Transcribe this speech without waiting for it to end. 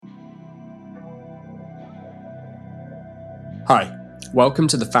Hi, welcome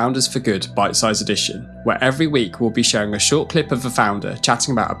to the Founders for Good BITESIZE edition, where every week we'll be sharing a short clip of a founder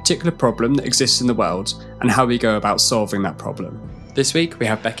chatting about a particular problem that exists in the world and how we go about solving that problem. This week we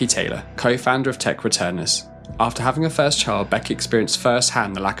have Beckie Taylor, co-founder of Tech Returners. After having her first child, Beckie experienced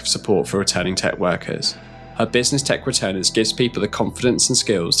firsthand the lack of support for returning tech workers. Her business Tech Returners gives people the confidence and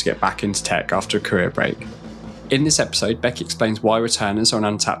skills to get back into tech after a career break. In this episode, Beckie explains why returners are an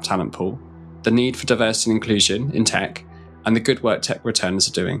untapped talent pool, the need for diversity and inclusion in tech, and the good work Tech Returners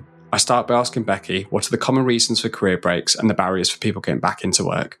are doing. I start by asking Beckie what are the common reasons for career breaks and the barriers for people getting back into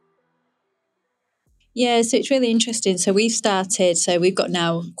work. Yeah, so it's really interesting. So we've got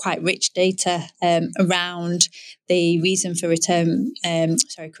now quite rich data around the reason for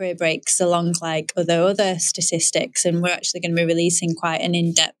career breaks along like other statistics. And we're actually going to be releasing quite an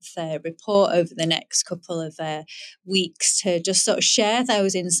in-depth report over the next couple of weeks to just sort of share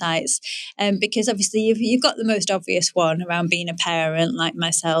those insights. Because obviously you've got the most obvious one around being a parent like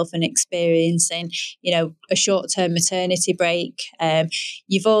myself and experiencing, a short-term maternity break.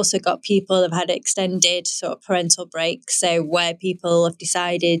 You've also got people who have had extended sort of parental breaks, so where people have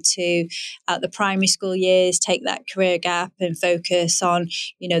decided to, at the primary school years, take that career gap and focus on,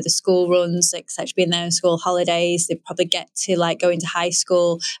 the school runs, etc., being there in school holidays. They probably get to like go into high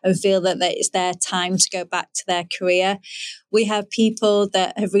school and feel that it's their time to go back to their career. We have people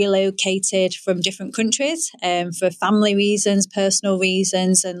that have relocated from different countries for family reasons, personal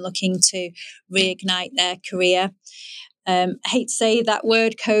reasons, and looking to reignite their career. I hate to say that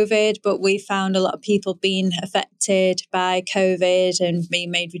word COVID, but we found a lot of people being affected by COVID and being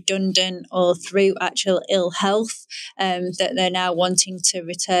made redundant or through actual ill health that they're now wanting to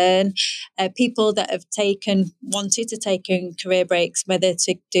return. People that have wanted to take career breaks, whether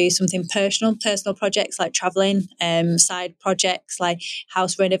to do something personal projects like traveling, side projects like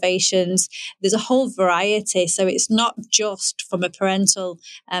house renovations. There's a whole variety. So it's not just from a parental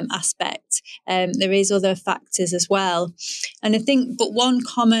aspect. There is other factors as well. And I think, but one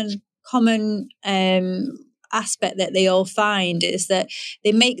common aspect that they all find is that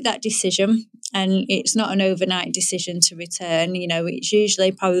they make that decision, and it's not an overnight decision to return. It's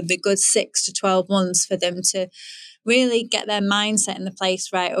usually probably a good 6 to 12 months for them to really get their mindset in the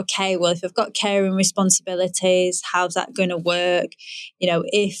place, right? Okay, well, if I've got care and responsibilities, how's that going to work?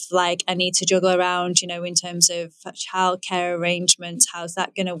 If like I need to juggle around, in terms of childcare arrangements, how's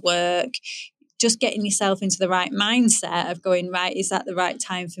that going to work? Just getting yourself into the right mindset of going, right, is that the right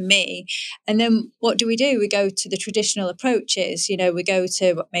time for me? And then what do? We go to the traditional approaches. We go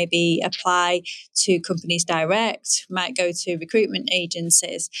to maybe apply to companies direct, might go to recruitment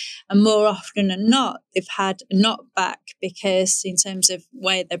agencies. And more often than not, they've had a knockback because in terms of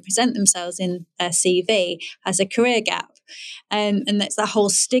where they present themselves in their CV has a career gap. And that's that whole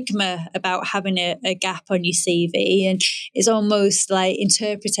stigma about having a gap on your CV. And it's almost like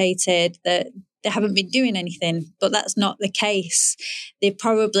interpreted that they haven't been doing anything, but that's not the case. They've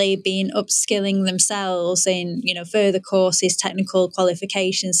probably been upskilling themselves in, further courses, technical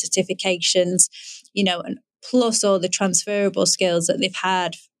qualifications, certifications, and plus all the transferable skills that they've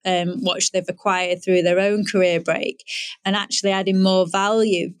had, which they've acquired through their own career break, and actually adding more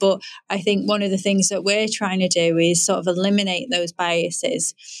value. But I think one of the things that we're trying to do is sort of eliminate those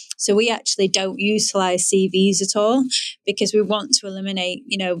biases. So we actually don't utilize CVs at all because we want to eliminate,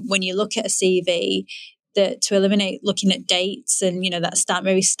 when you look at a CV, to eliminate looking at dates and, that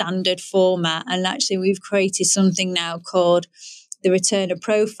very standard format. And actually we've created something now called the returner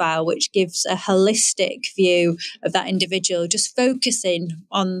profile, which gives a holistic view of that individual, just focusing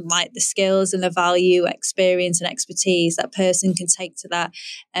on like the skills and the value, experience and expertise that person can take to that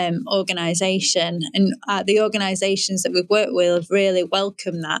organisation. And the organisations that we've worked with have really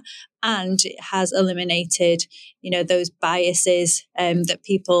welcomed that, and it has eliminated, those biases that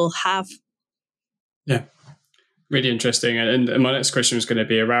people have. Yeah. Really interesting. And my next question was going to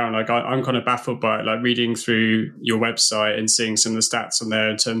be around, like, I'm kind of baffled by it, like reading through your website and seeing some of the stats on there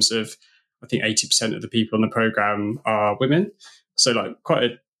in terms of, I think 80% of the people on the program are women. So like quite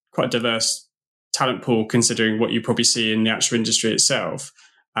a diverse talent pool considering what you probably see in the actual industry itself.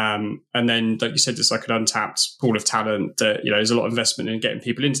 And then, like you said, there's like an untapped pool of talent that, there's a lot of investment in getting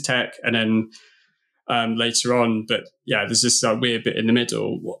people into tech and then later on, but yeah, there's this weird bit in the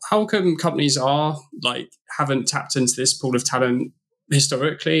middle. How come companies haven't tapped into this pool of talent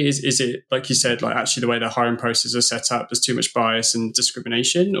historically? Is it, like you said, like actually the way the hiring processes are set up, there's too much bias and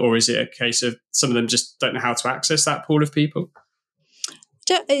discrimination, or is it a case of some of them just don't know how to access that pool of people?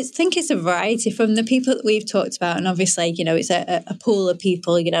 I think it's a variety from the people that we've talked about. And obviously, it's a pool of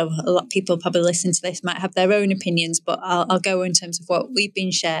people, a lot of people probably listening to this might have their own opinions, but I'll go in terms of what we've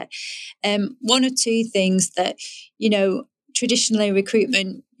been shared. One or two things that, traditionally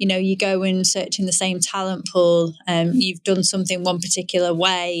recruitment, you go and search in the same talent pool. You've done something one particular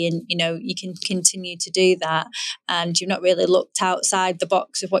way, and you can continue to do that, and you've not really looked outside the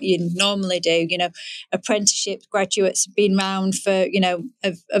box of what you normally do. Apprenticeship graduates have been around for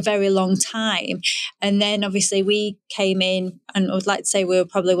a very long time, and then obviously we came in, and I would like to say we were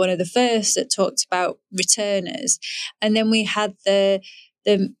probably one of the first that talked about returners, and then we had the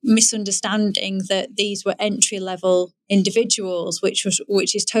misunderstanding that these were entry-level individuals, which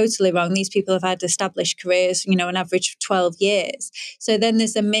is totally wrong. These people have had established careers, an average of 12 years. So then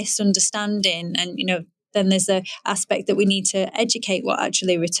there's a misunderstanding, and then there's the aspect that we need to educate what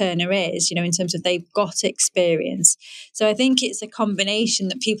actually a returner is, in terms of they've got experience. So I think it's a combination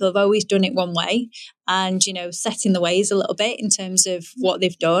that people have always done it one way, and setting the ways a little bit in terms of what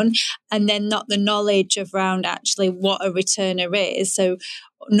they've done, and then not the knowledge around actually what a returner is. So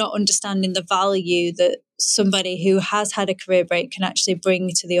not understanding the value that somebody who has had a career break can actually bring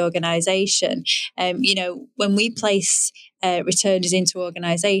to the organisation. When we place returners into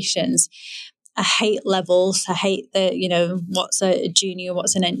organisations, I hate levels. I hate what's a junior,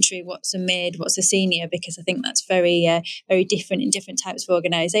 what's an entry, what's a mid, what's a senior, because I think that's very, very different in different types of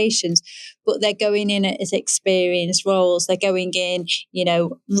organisations. But they're going in as experienced roles. They're going in,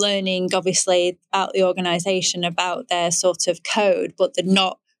 learning obviously about the organisation, about their sort of code, but they're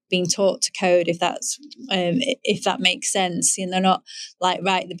not being taught to code, if that makes sense. They're not like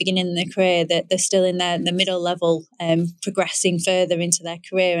right at the beginning of their career, that they're still in the middle level, progressing further into their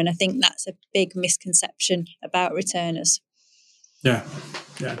career. And I think that's a big misconception about returners. Yeah,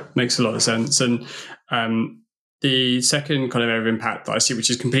 makes a lot of sense. And the second kind of area of impact that I see, which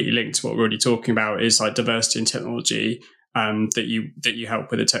is completely linked to what we're already talking about, is like diversity in technology that you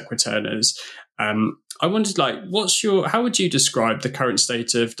help with the tech returners. I wondered, how would you describe the current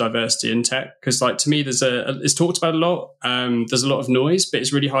state of diversity in tech? Because to me, it's talked about a lot. There's a lot of noise, but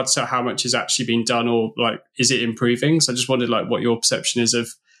it's really hard to tell how much is actually being done, or is it improving? So I just wondered what your perception is of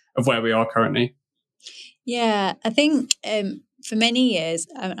where we are currently. Yeah, I think for many years,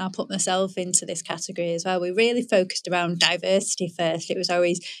 and I'll put myself into this category as well, we really focused around diversity first. It was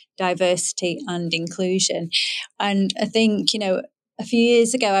always diversity and inclusion. And I think, a few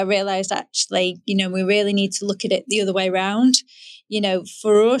years ago, I realised actually, we really need to look at it the other way around.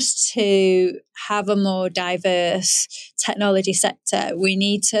 For us to have a more diverse technology sector, we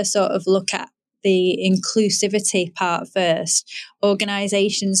need to sort of look at the inclusivity part first.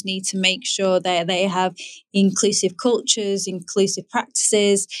 Organisations need to make sure that they have inclusive cultures, inclusive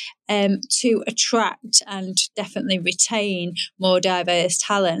practices, to attract and definitely retain more diverse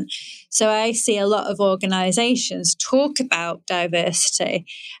talent. So I see a lot of organisations talk about diversity.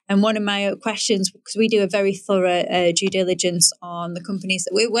 And one of my questions, because we do a very thorough due diligence on the companies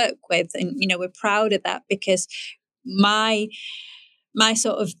that we work with, and, we're proud of that, because my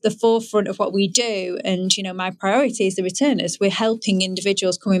sort of the forefront of what we do, and my priority is the returners. We're helping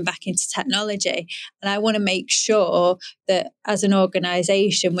individuals coming back into technology, and I want to make sure that as an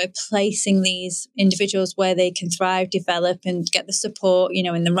organisation we're placing these individuals where they can thrive, develop, and get the support,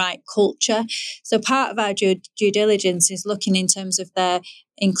 in the right culture. So part of our due diligence is looking in terms of their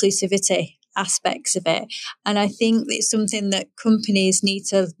inclusivity aspects of it. And I think it's something that companies need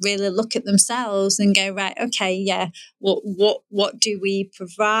to really look at themselves and go, right, okay, yeah, what do we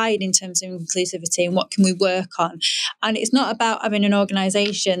provide in terms of inclusivity, and what can we work on? And it's not about having an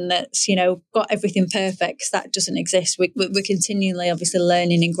organisation that's, got everything perfect, because that doesn't exist. We're continually obviously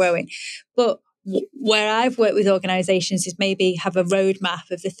learning and growing. But where I've worked with organisations is maybe have a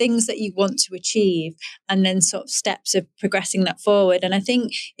roadmap of the things that you want to achieve, and then sort of steps of progressing that forward. And I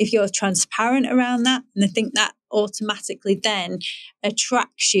think if you're transparent around that, and I think that automatically then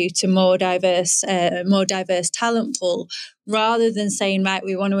attracts you to more diverse talent pool, rather than saying, right,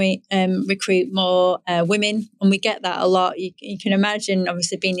 we want to recruit more women. And we get that a lot. You can imagine,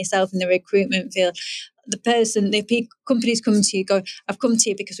 obviously, being yourself in the recruitment field, the companies come to you, go, I've come to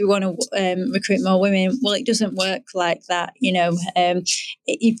you because we want to recruit more women. Well, it doesn't work like that.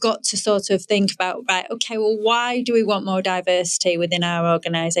 You've got to sort of think about, right, okay, well, why do we want more diversity within our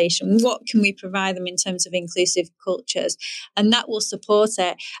organisation? What can we provide them in terms of inclusive cultures? And that will support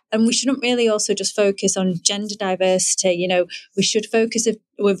it. And we shouldn't really also just focus on gender diversity. We should focus,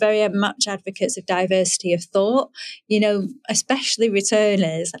 we're very much advocates of diversity of thought, especially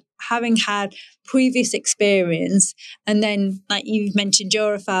returners, having had previous experience. And then, like you mentioned,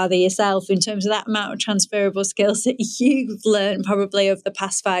 you're a father yourself, in terms of that amount of transferable skills that you've learned probably over the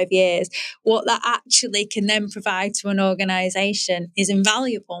past 5 years, what that actually can then provide to an organisation is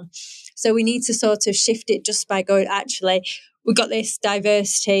invaluable. So we need to sort of shift it just by going, actually, we've got this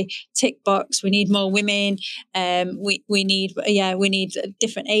diversity tick box. We need more women. We need a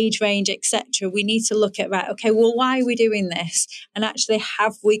different age range, etc. We need to look at, right, okay, well, why are we doing this? And actually,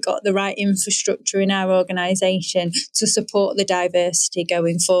 have we got the right infrastructure in our organisation to support the diversity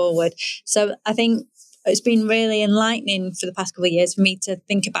going forward? So I think it's been really enlightening for the past couple of years for me to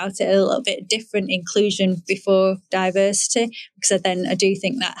think about it a little bit different, inclusion before diversity, because I do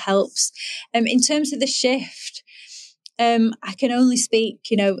think that helps. In terms of the shift, I can only speak,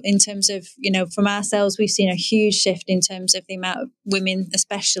 in terms of, from ourselves, we've seen a huge shift in terms of the amount of women,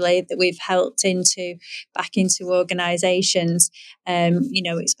 especially, that we've helped back into organisations.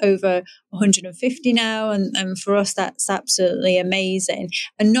 It's over 150 now. And for us, that's absolutely amazing.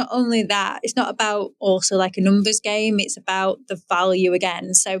 And not only that, it's not about also like a numbers game. It's about the value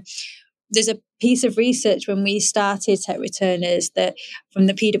again. So there's a piece of research when we started Tech Returners that from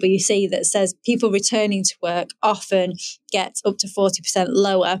the PwC that says people returning to work often get up to 40%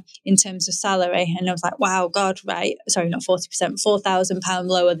 lower in terms of salary. And I was like, wow, God, right. Sorry, not 40%, £4,000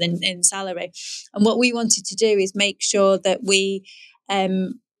 lower than in salary. And what we wanted to do is make sure that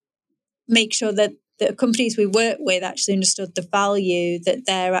the companies we work with actually understood the value that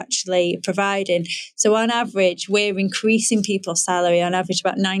they're actually providing. So on average, we're increasing people's salary on average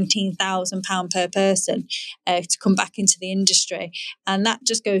about £19,000 per person to come back into the industry. And that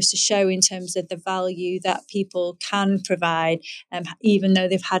just goes to show in terms of the value that people can provide, even though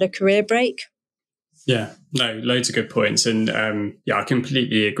they've had a career break. Yeah, no, loads of good points. And I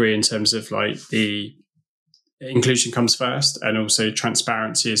completely agree in terms of like the inclusion comes first, and also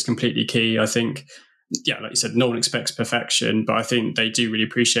transparency is completely key. I think, like you said, no one expects perfection, but I think they do really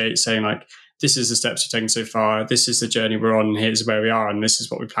appreciate saying like, this is the steps we've taken so far, this is the journey we're on, here's where we are, and this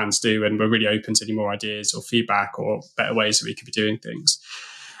is what we plan to do, and we're really open to any more ideas or feedback or better ways that we could be doing things.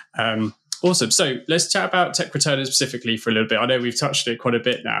 Awesome. So let's chat about Tech Returners specifically for a little bit. I know we've touched it quite a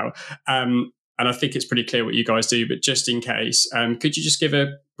bit now, and I think it's pretty clear what you guys do, but just in case, could you just give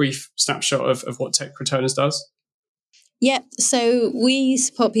a brief snapshot of what Tech Returners does? Yep. So we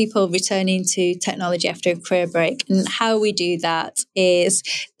support people returning to technology after a career break. And how we do that is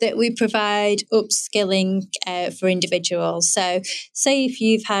that we provide upskilling for individuals. So say if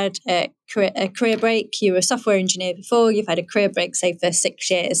you've had a career break, you were a software engineer before, you've had a career break, say for 6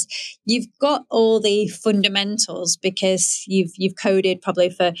 years, you've got all the fundamentals because you've coded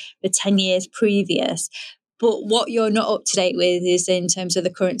probably for 10 years previous. But what you're not up to date with is in terms of the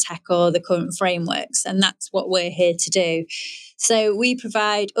current tech or the current frameworks. And that's what we're here to do. So we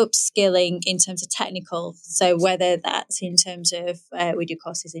provide upskilling in terms of technical. So whether that's in terms of, we do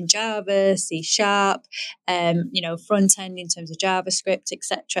courses in Java, C#, front end in terms of JavaScript,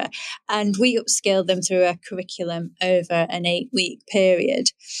 etc. And we upskill them through a curriculum over an 8-week period.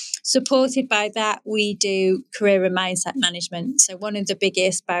 Supported by that, we do career and mindset management. So one of the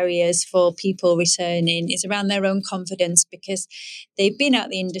biggest barriers for people returning is around their own confidence, because they've been out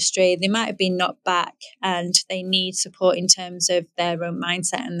the industry, they might have been knocked back, and they need support in terms of their own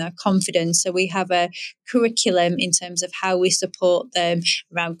mindset and their confidence. So we have a curriculum in terms of how we support them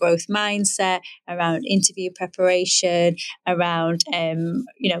around growth mindset, around interview preparation, around,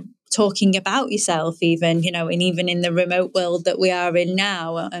 talking about yourself, even, and even in the remote world that we are in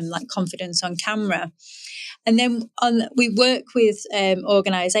now, and like confidence on camera. And then we work with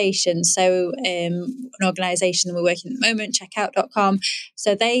organisations. So an organisation that we're working at the moment, checkout.com.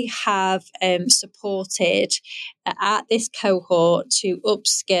 So they have supported at this cohort to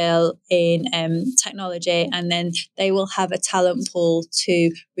upskill in technology, and then they will have a talent pool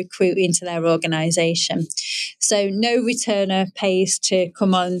to recruit into their organisation. So no returner pays to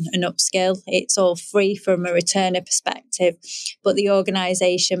come on and upskill. It's all free from a returner perspective, but the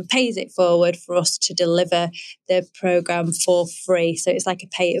organisation pays it forward for us to deliver the programme for free. So it's like a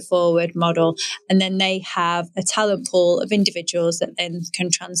pay it forward model. And then they have a talent pool of individuals that then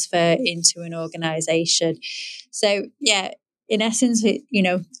can transfer into an organisation. So, yeah, in essence,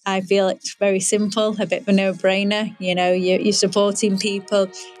 I feel it's very simple, a bit of a no-brainer. You're supporting people,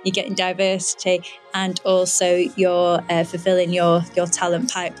 you're getting diversity, and also you're fulfilling your talent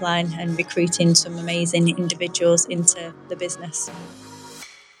pipeline and recruiting some amazing individuals into the business.